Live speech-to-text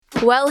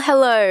Well,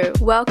 hello.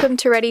 Welcome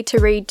to Ready to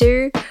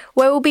Redo,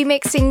 where we'll be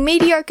mixing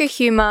mediocre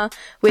humour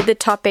with the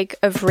topic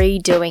of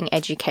redoing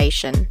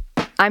education.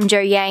 I'm Jo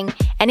Yang,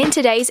 and in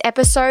today's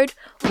episode,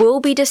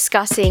 we'll be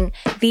discussing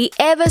the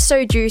ever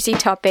so juicy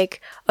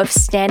topic of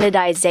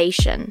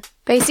standardization.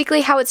 Basically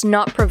how it's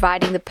not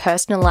providing the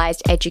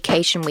personalized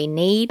education we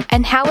need,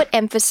 and how it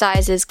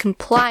emphasizes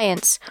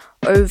compliance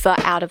over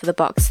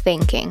out-of-the-box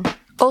thinking.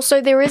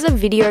 Also, there is a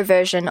video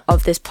version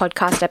of this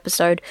podcast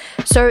episode,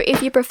 so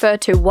if you prefer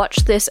to watch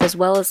this as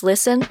well as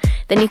listen,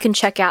 then you can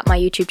check out my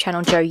YouTube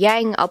channel, Jo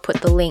Yang. I'll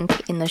put the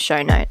link in the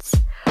show notes.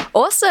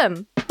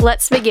 Awesome!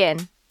 Let's begin.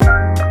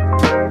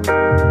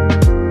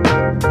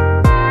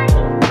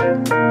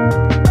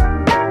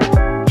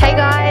 Hey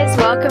guys,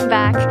 welcome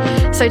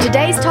back. So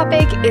today's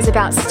topic is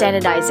about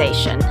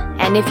standardization.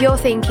 And if you're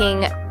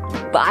thinking,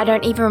 but I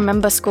don't even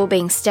remember school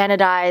being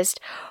standardized,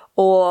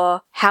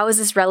 or how is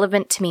this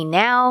relevant to me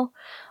now?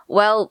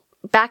 Well,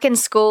 back in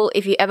school,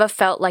 if you ever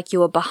felt like you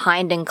were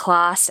behind in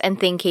class and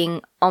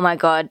thinking, oh my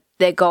god,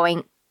 they're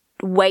going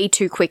way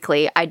too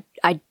quickly, I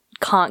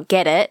can't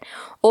get it,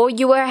 or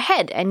you were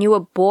ahead and you were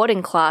bored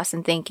in class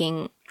and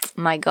thinking,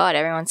 my god,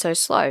 everyone's so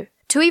slow.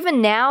 To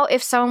even now,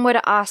 if someone were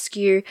to ask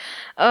you,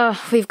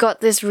 oh, we've got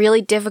this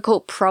really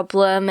difficult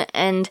problem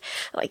and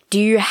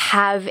do you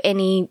have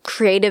any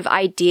creative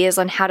ideas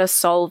on how to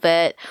solve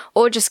it?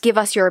 Or just give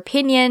us your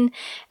opinion,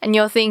 and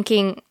you're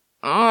thinking,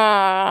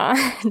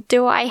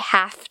 do I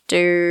have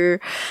to?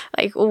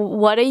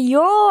 What are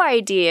your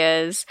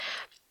ideas?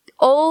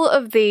 All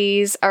of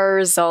these are a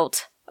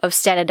result of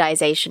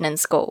standardization in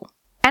school.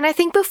 And I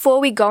think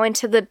before we go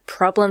into the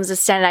problems of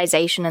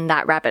standardization and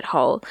that rabbit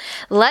hole,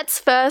 let's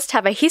first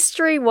have a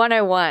History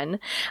 101.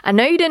 I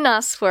know you didn't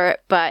ask for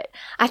it, but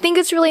I think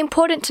it's really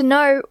important to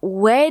know,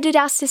 where did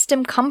our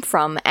system come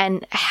from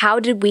and how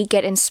did we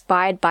get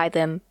inspired by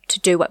them to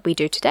do what we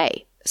do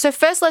today? So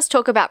first, let's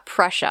talk about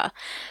Prussia.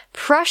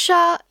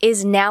 Prussia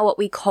is now what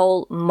we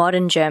call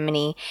modern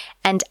Germany,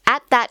 and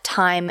at that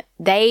time,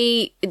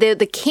 the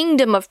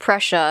Kingdom of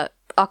Prussia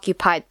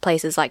occupied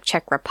places like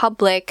Czech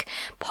Republic,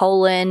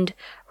 Poland,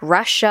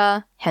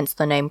 Russia, hence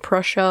the name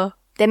Prussia.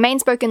 Their main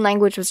spoken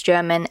language was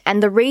German,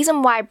 and the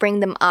reason why I bring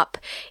them up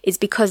is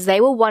because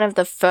they were one of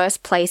the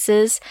first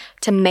places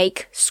to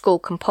make school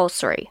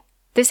compulsory.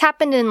 This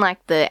happened in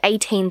the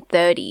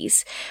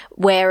 1830s,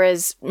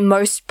 whereas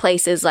most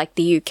places like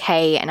the UK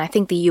and I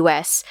think the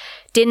US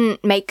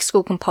didn't make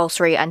school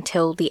compulsory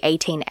until the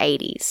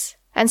 1880s.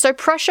 And so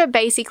Prussia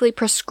basically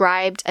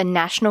prescribed a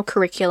national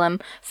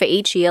curriculum for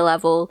each year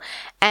level,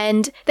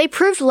 and they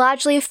proved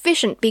largely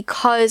efficient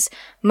because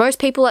most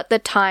people at the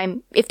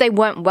time, if they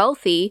weren't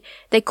wealthy,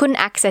 they couldn't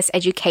access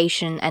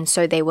education, and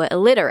so they were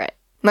illiterate.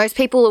 Most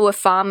people were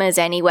farmers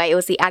anyway, it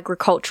was the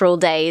agricultural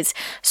days,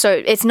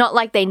 so it's not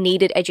like they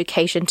needed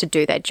education to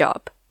do their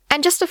job.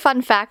 And just a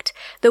fun fact,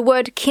 the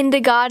word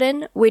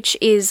kindergarten, which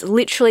is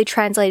literally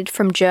translated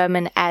from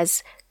German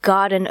as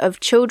garden of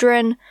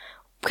children,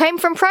 came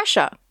from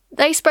Prussia.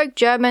 They spoke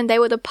German, they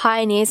were the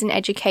pioneers in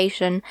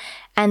education,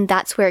 and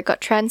that's where it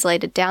got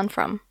translated down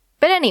from.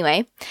 But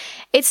anyway,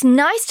 it's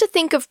nice to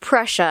think of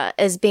Prussia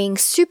as being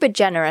super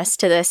generous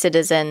to their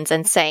citizens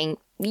and saying,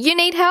 you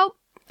need help?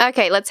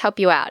 Okay, let's help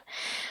you out.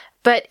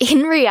 But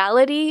in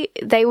reality,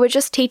 they were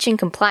just teaching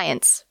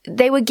compliance.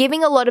 They were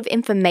giving a lot of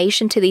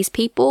information to these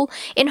people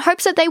in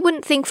hopes that they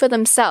wouldn't think for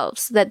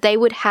themselves, that they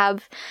would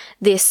have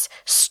this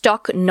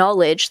stock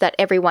knowledge that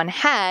everyone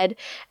had,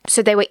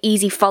 so they were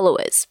easy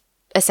followers,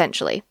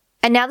 essentially.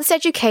 And now this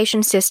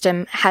education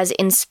system has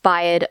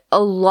inspired a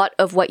lot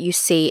of what you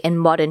see in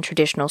modern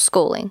traditional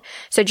schooling.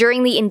 So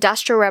during the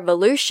Industrial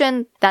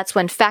Revolution, that's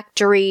when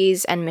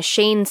factories and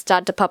machines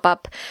started to pop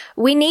up.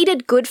 We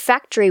needed good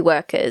factory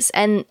workers,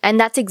 and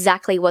that's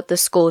exactly what the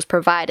schools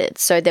provided.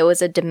 So there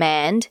was a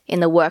demand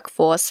in the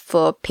workforce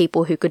for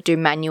people who could do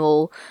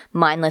manual,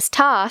 mindless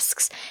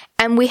tasks,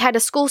 and we had a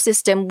school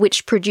system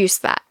which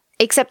produced that.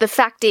 Except the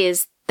fact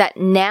is that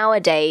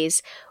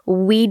nowadays,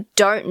 we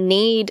don't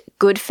need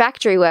good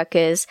factory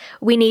workers,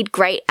 we need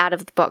great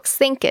out-of-the-box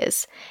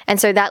thinkers. And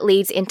so that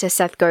leads into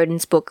Seth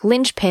Godin's book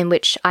Linchpin,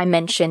 which I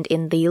mentioned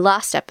in the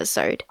last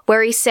episode,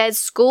 where he says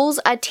schools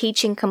are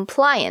teaching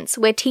compliance.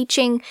 We're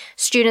teaching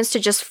students to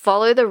just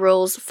follow the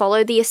rules,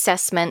 follow the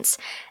assessments,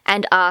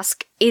 and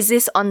ask, is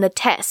this on the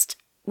test?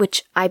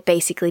 Which I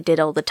basically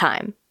did all the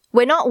time.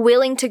 We're not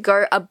willing to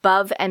go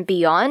above and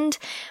beyond,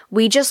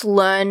 we just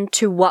learn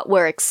to what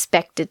we're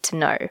expected to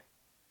know.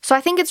 So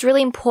I think it's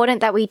really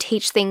important that we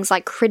teach things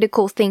like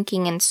critical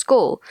thinking in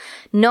school,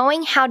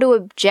 knowing how to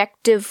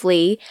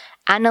objectively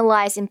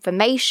analyze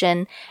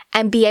information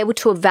and be able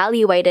to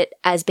evaluate it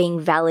as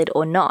being valid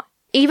or not.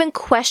 Even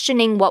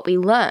questioning what we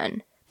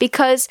learn.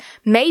 Because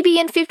maybe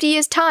in 50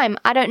 years' time,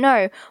 I don't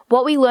know,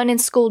 what we learn in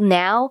school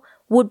now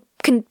would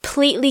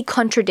completely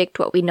contradict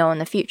what we know in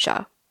the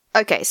future.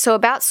 Okay, so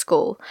about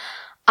school.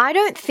 I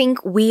don't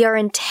think we are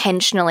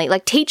intentionally,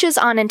 teachers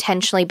aren't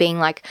intentionally being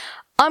like,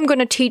 I'm going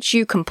to teach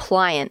you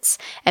compliance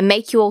and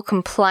make you all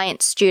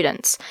compliant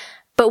students.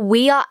 But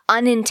we are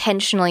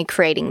unintentionally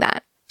creating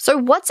that. So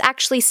what's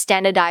actually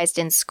standardized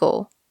in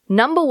school?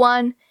 Number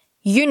one,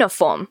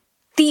 Uniform.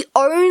 The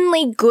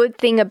only good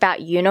thing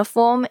about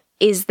uniform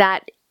is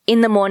that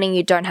in the morning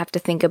you don't have to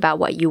think about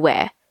what you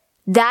wear.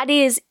 That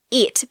is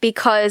it,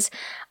 because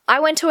I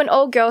went to an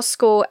all-girls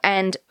school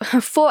and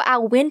for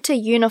our winter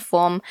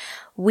uniform,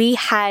 we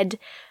had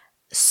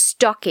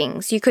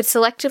stockings. You could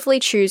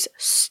selectively choose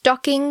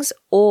stockings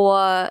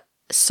or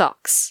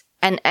socks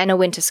and a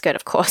winter skirt,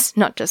 of course,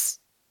 not just,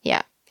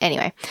 yeah.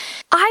 Anyway,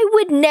 I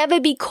would never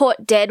be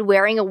caught dead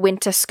wearing a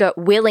winter skirt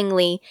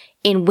willingly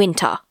in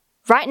winter.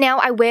 Right now,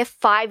 I wear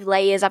 5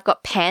 layers, I've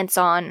got pants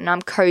on, and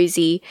I'm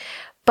cozy.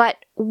 But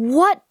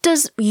what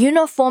does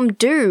uniform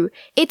do?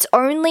 It's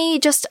only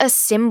just a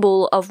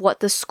symbol of what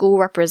the school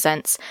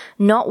represents,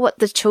 not what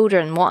the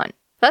children want.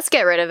 Let's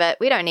get rid of it.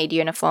 We don't need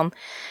uniform.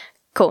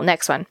 Cool,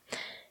 next one.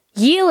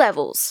 Year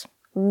levels.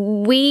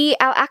 Our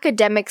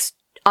academics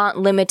aren't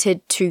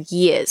limited to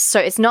years. So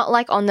it's not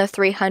like on the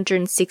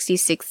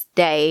 366th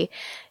day,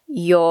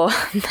 you're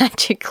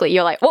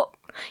like, whoa,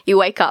 you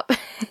wake up.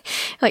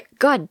 Like,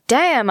 God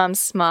damn, I'm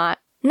smart.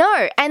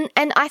 No, and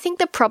I think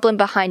the problem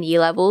behind year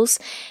levels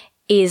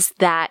is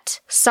that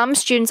some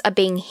students are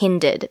being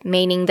hindered,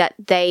 meaning that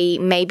they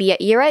may be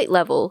at year 8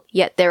 level,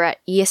 yet they're at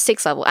year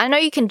 6 level. I know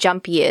you can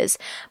jump years,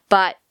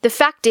 but the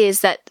fact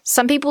is that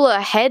some people are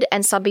ahead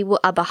and some people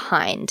are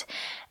behind.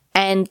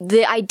 And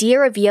the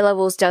idea of year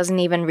levels doesn't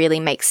even really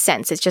make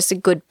sense. It's just a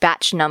good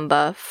batch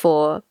number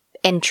for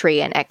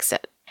entry and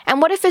exit. And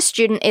what if a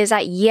student is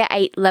at year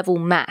 8 level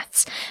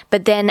maths,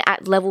 but then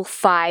at level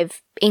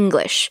 5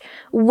 English?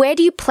 Where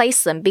do you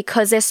place them?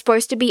 Because they're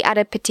supposed to be at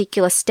a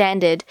particular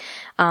standard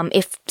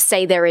if,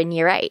 say, they're in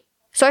year 8.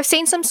 So I've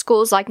seen some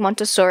schools like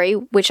Montessori,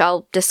 which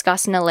I'll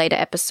discuss in a later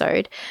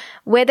episode,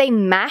 where they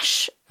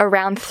mash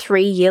around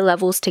 3 year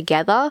levels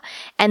together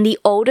and the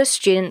older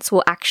students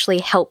will actually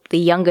help the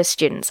younger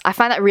students. I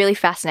find that really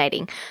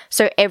fascinating.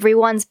 So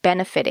everyone's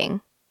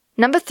benefiting.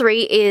 Number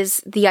 3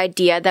 is the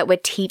idea that we're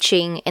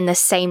teaching in the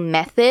same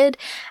method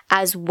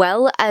as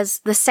well as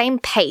the same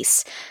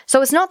pace.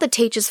 So it's not the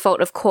teacher's fault,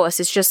 of course,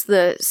 it's just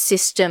the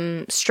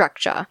system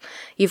structure.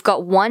 You've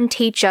got one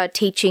teacher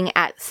teaching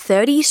at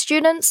 30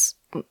 students,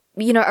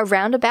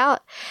 around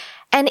about,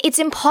 and it's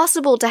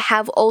impossible to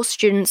have all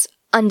students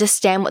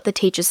understand what the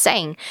teacher's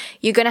saying.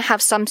 You're going to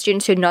have some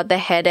students who nod their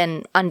head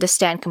and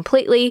understand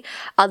completely,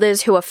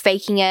 others who are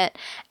faking it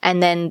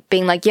and then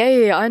being like,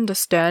 yeah, I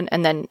understand,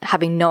 and then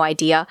having no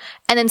idea.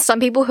 And then some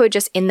people who are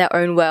just in their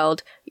own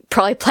world,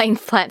 probably playing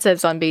Plants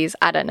vs. Zombies,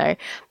 I don't know,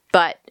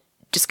 but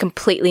just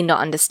completely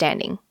not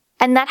understanding.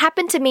 And that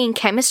happened to me in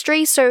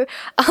chemistry, so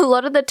a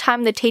lot of the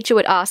time the teacher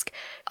would ask,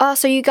 oh,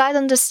 so you guys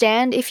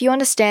understand? If you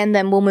understand,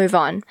 then we'll move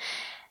on.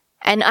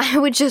 And I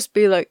would just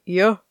be like,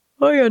 yeah,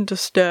 I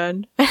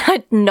understand. And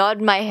I'd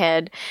nod my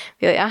head,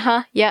 be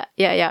like,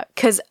 yeah.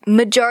 Because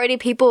majority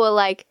of people were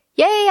like,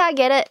 yeah, I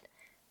get it.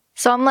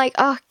 So I'm like,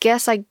 oh,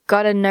 guess I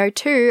gotta know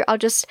too. I'll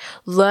just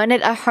learn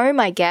it at home,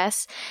 I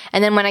guess.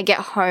 And then when I get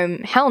home,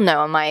 hell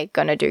no, am I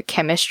gonna do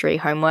chemistry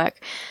homework?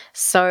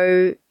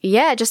 So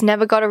yeah, just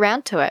never got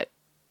around to it.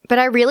 But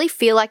I really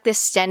feel like this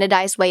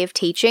standardized way of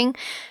teaching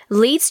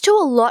leads to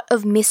a lot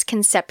of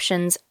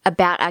misconceptions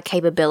about our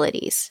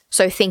capabilities.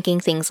 So thinking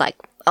things like,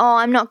 oh,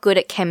 I'm not good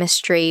at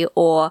chemistry,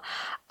 or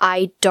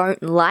I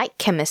don't like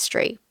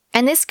chemistry.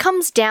 And this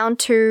comes down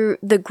to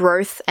the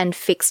growth and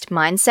fixed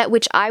mindset,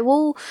 which I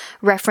will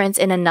reference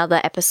in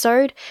another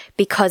episode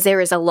because there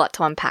is a lot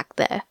to unpack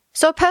there.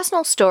 So a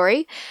personal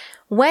story,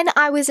 when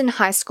I was in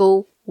high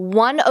school,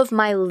 one of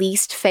my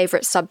least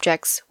favorite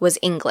subjects was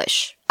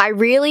English. I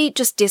really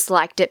just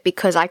disliked it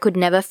because I could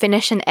never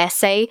finish an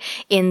essay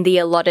in the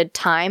allotted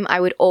time. I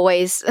would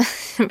always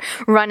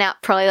run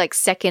out probably like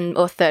second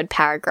or third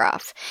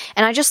paragraph.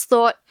 And I just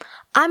thought,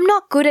 I'm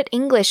not good at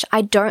English.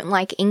 I don't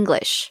like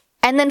English.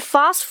 And then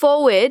fast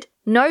forward,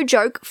 no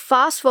joke,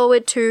 fast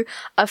forward to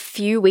a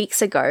few weeks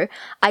ago,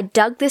 I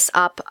dug this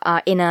up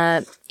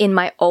in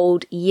my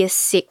old year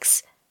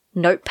 6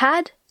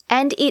 notepad.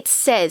 And it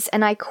says,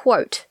 and I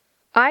quote,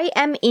 I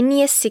am in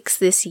year 6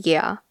 this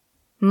year.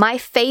 My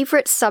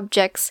favorite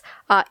subjects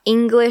are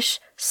English,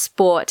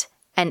 sport,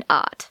 and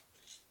art.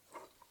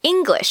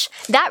 English.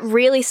 That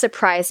really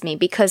surprised me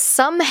because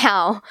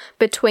somehow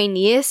between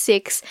year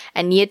 6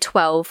 and year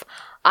 12,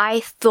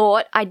 I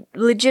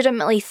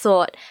legitimately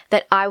thought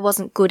that I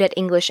wasn't good at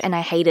English and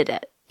I hated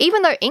it.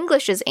 Even though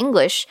English is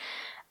English,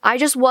 I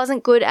just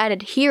wasn't good at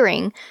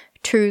adhering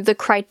to the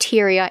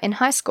criteria in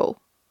high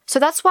school. So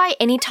that's why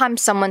anytime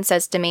someone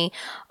says to me,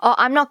 oh,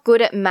 I'm not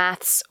good at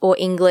maths or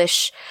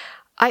English,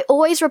 I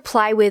always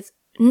reply with,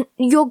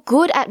 you're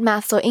good at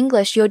maths or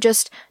English, you're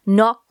just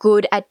not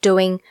good at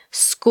doing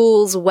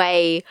school's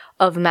way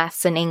of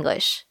maths and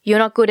English. You're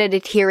not good at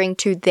adhering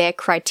to their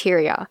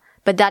criteria,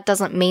 but that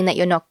doesn't mean that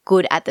you're not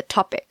good at the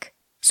topic.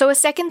 So a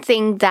second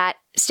thing that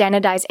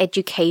standardized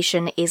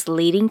education is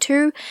leading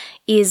to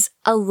is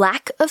a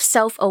lack of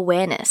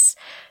self-awareness.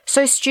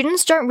 So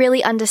students don't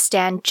really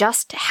understand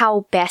just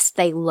how best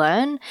they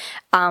learn,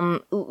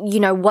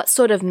 what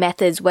sort of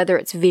methods, whether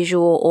it's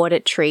visual or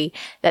auditory,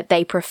 that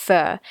they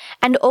prefer,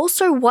 and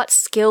also what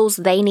skills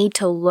they need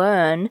to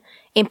learn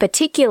in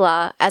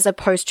particular, as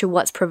opposed to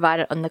what's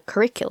provided on the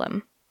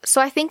curriculum. So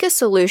I think a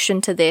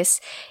solution to this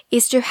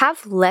is to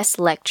have less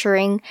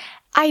lecturing.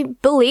 I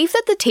believe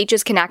that the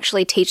teachers can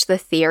actually teach the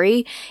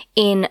theory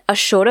in a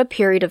shorter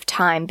period of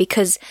time,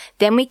 because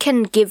then we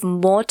can give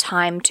more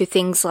time to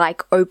things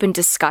like open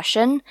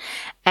discussion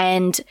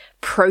and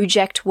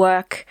project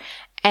work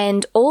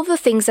and all the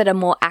things that are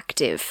more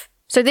active.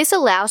 So this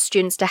allows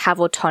students to have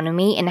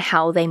autonomy in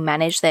how they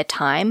manage their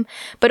time,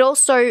 but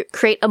also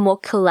create a more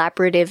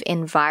collaborative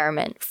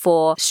environment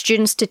for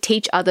students to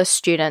teach other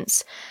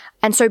students.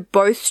 And so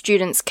both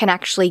students can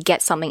actually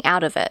get something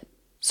out of it.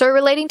 So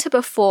relating to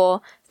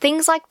before,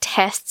 things like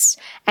tests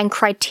and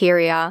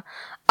criteria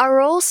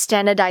are all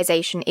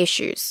standardization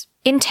issues.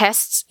 In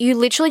tests, you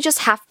literally just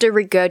have to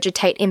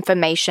regurgitate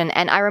information.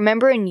 And I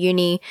remember in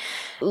uni,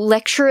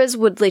 lecturers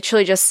would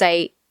literally just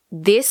say,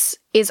 this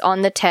is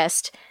on the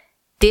test.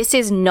 This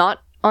is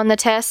not on the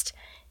test.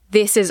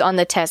 This is on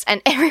the test.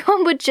 And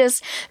everyone would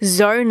just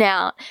zone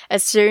out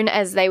as soon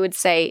as they would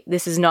say,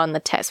 this is not on the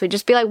test. We'd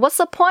just be like, what's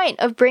the point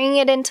of bringing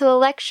it into the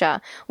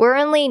lecture? We're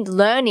only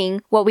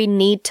learning what we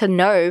need to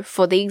know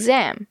for the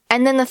exam.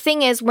 And then the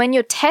thing is, when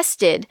you're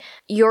tested,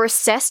 you're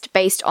assessed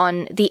based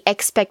on the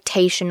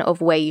expectation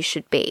of where you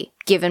should be,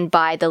 given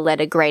by the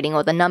letter grading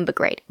or the number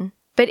grading.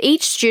 But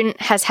each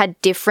student has had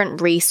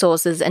different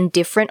resources and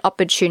different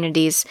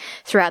opportunities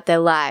throughout their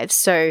lives.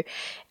 So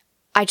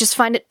I just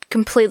find it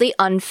completely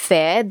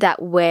unfair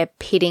that we're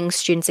pitting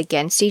students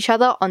against each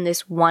other on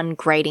this one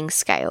grading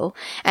scale.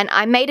 And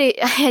I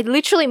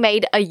literally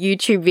made a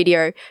YouTube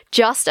video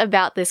just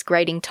about this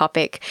grading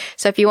topic.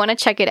 So if you want to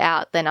check it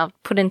out, then I'll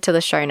put it into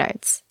the show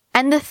notes.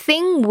 And the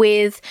thing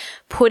with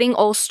putting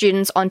all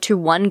students onto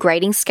one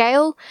grading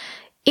scale,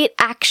 it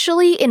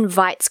actually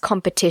invites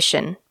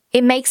competition.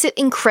 It makes it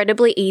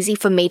incredibly easy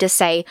for me to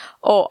say,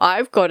 oh,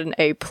 I've got an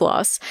A+,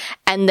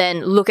 and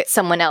then look at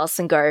someone else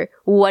and go,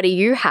 what do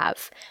you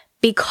have?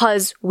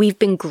 Because we've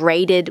been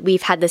graded,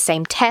 we've had the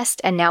same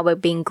test, and now we're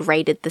being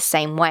graded the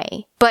same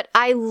way. But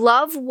I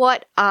love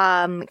what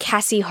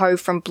Cassie Ho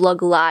from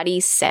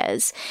Bloglati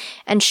says.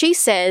 And she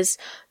says,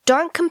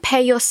 don't compare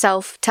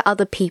yourself to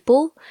other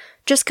people,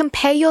 just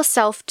compare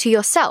yourself to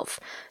yourself.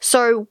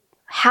 So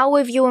how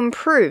have you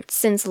improved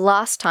since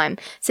last time,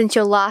 since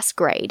your last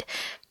grade?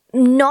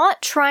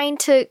 Not trying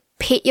to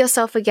pit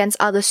yourself against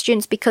other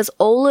students, because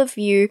all of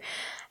you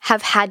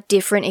have had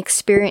different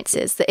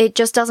experiences. It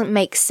just doesn't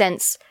make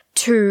sense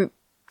to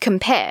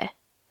compare.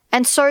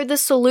 And so the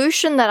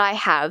solution that I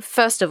have,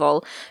 first of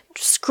all,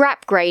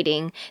 scrap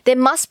grading. There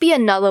must be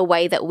another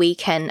way that we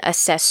can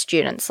assess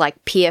students,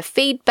 like peer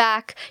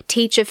feedback,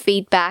 teacher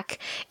feedback,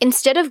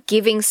 instead of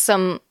giving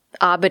some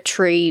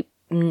arbitrary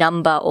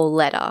number or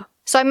letter.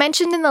 So I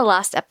mentioned in the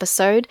last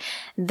episode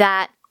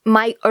that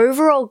my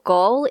overall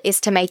goal is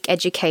to make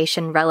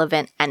education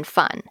relevant and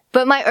fun.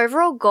 But my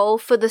overall goal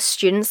for the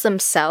students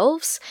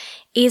themselves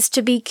is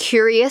to be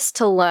curious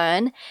to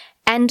learn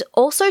and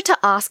also to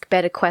ask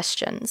better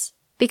questions.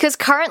 Because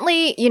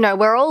currently,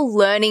 we're all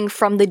learning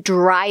from the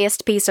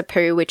driest piece of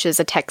poo, which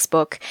is a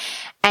textbook,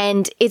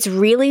 and it's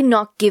really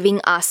not giving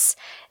us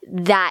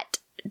that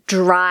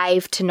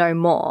drive to know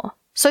more.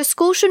 So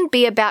school shouldn't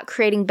be about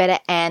creating better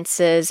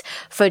answers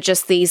for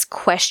just these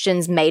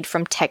questions made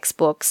from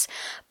textbooks,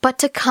 but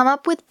to come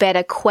up with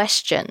better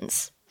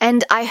questions.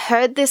 And I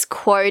heard this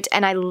quote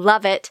and I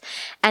love it,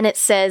 and it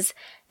says,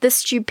 "The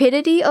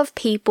stupidity of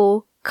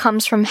people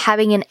comes from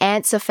having an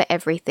answer for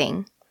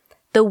everything.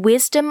 The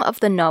wisdom of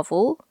the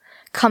novel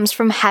comes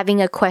from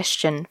having a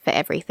question for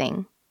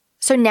everything."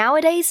 So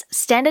nowadays,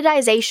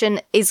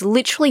 standardization is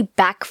literally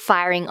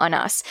backfiring on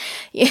us.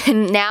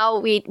 Now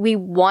we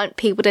want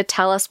people to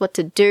tell us what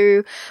to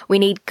do. We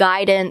need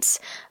guidance.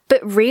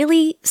 But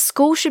really,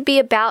 school should be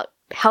about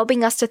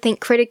helping us to think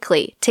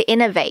critically, to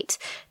innovate,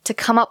 to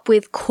come up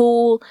with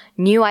cool,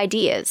 new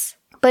ideas.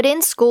 But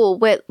in school,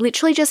 we're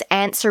literally just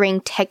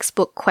answering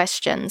textbook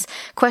questions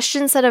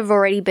that have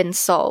already been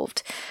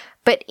solved.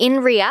 But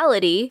in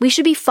reality, we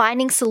should be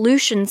finding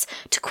solutions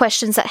to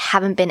questions that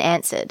haven't been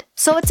answered.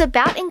 So it's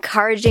about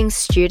encouraging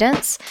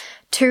students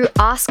to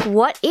ask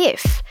what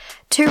if,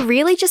 to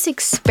really just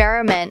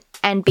experiment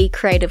and be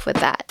creative with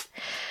that.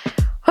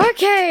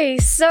 Okay,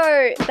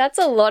 so that's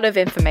a lot of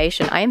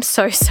information. I am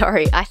so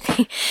sorry. I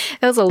think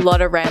there was a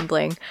lot of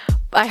rambling.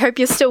 I hope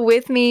you're still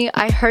with me.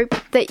 I hope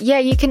that,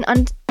 you can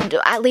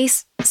at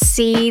least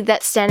see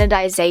that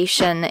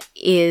standardization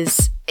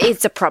is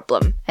a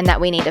problem and that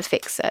we need to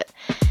fix it.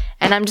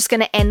 And I'm just going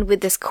to end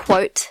with this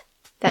quote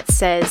that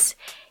says,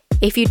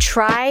 "If you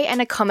try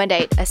and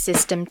accommodate a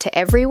system to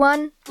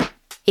everyone,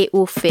 it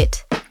will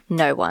fit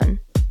no one."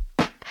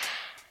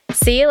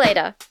 See you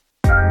later.